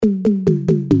Hello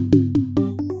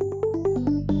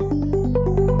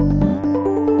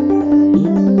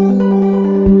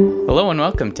and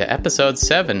welcome to episode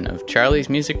 7 of Charlie's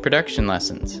Music Production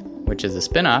Lessons, which is a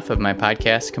spin-off of my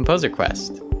podcast Composer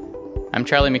Quest. I'm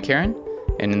Charlie McCarran,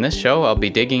 and in this show I'll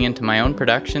be digging into my own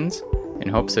productions in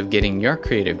hopes of getting your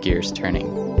creative gears turning.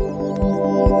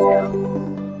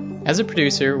 As a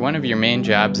producer, one of your main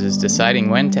jobs is deciding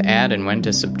when to add and when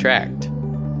to subtract.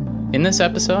 In this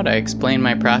episode, I explain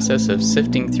my process of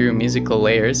sifting through musical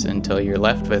layers until you're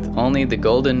left with only the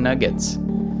golden nuggets.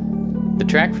 The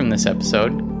track from this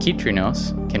episode,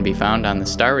 Kitrinos, can be found on the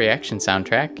Star Reaction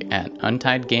soundtrack at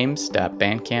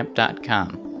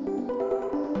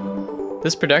untiedgames.bandcamp.com.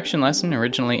 This production lesson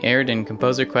originally aired in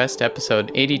Composer Quest episode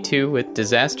 82 with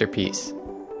Disaster Piece.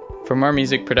 For more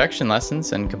music production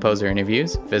lessons and composer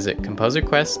interviews, visit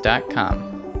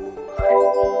composerquest.com.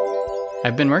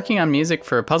 I've been working on music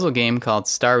for a puzzle game called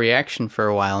Star Reaction for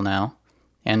a while now,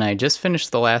 and I just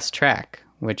finished the last track,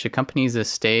 which accompanies a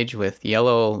stage with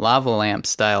yellow lava lamp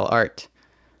style art.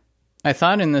 I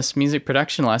thought in this music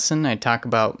production lesson I'd talk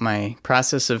about my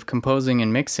process of composing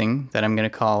and mixing that I'm going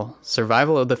to call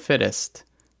Survival of the Fittest.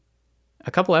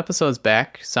 A couple episodes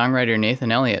back, songwriter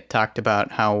Nathan Elliott talked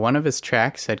about how one of his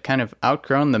tracks had kind of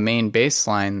outgrown the main bass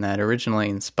line that originally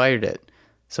inspired it,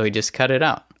 so he just cut it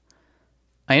out.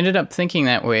 I ended up thinking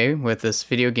that way with this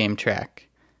video game track,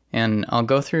 and I'll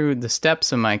go through the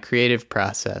steps of my creative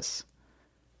process.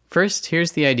 First,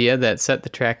 here's the idea that set the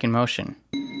track in motion.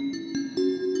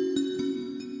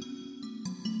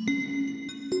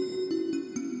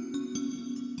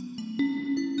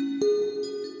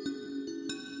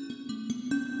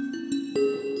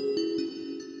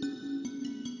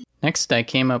 Next, I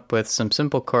came up with some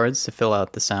simple chords to fill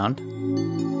out the sound.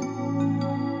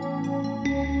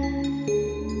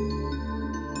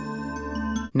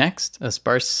 Next, a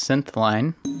sparse synth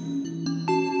line.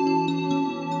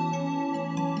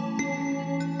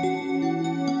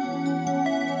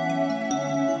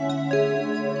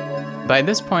 By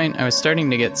this point, I was starting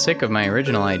to get sick of my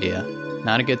original idea,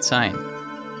 not a good sign,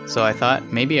 so I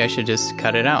thought maybe I should just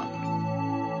cut it out.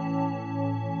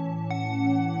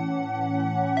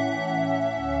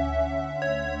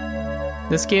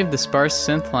 This gave the sparse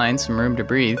synth line some room to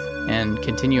breathe and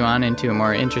continue on into a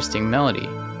more interesting melody.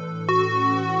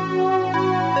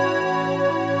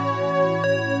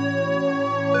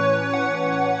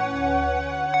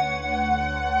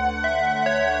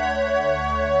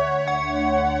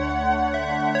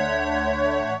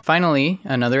 Finally,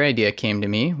 another idea came to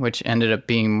me, which ended up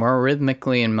being more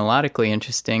rhythmically and melodically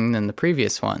interesting than the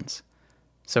previous ones.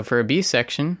 So for a B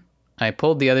section, I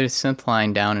pulled the other synth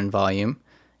line down in volume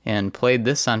and played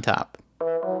this on top.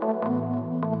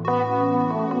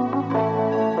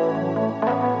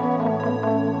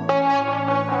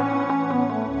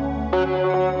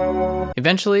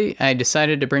 Eventually, I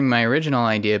decided to bring my original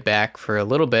idea back for a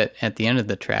little bit at the end of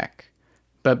the track.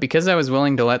 But because I was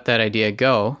willing to let that idea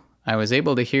go, I was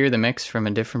able to hear the mix from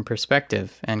a different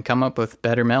perspective and come up with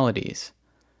better melodies.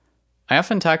 I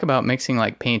often talk about mixing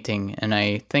like painting, and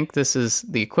I think this is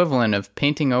the equivalent of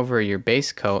painting over your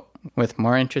base coat with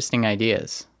more interesting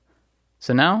ideas.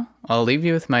 So now, I'll leave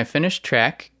you with my finished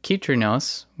track,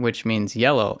 Kitrinos, which means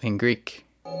yellow in Greek.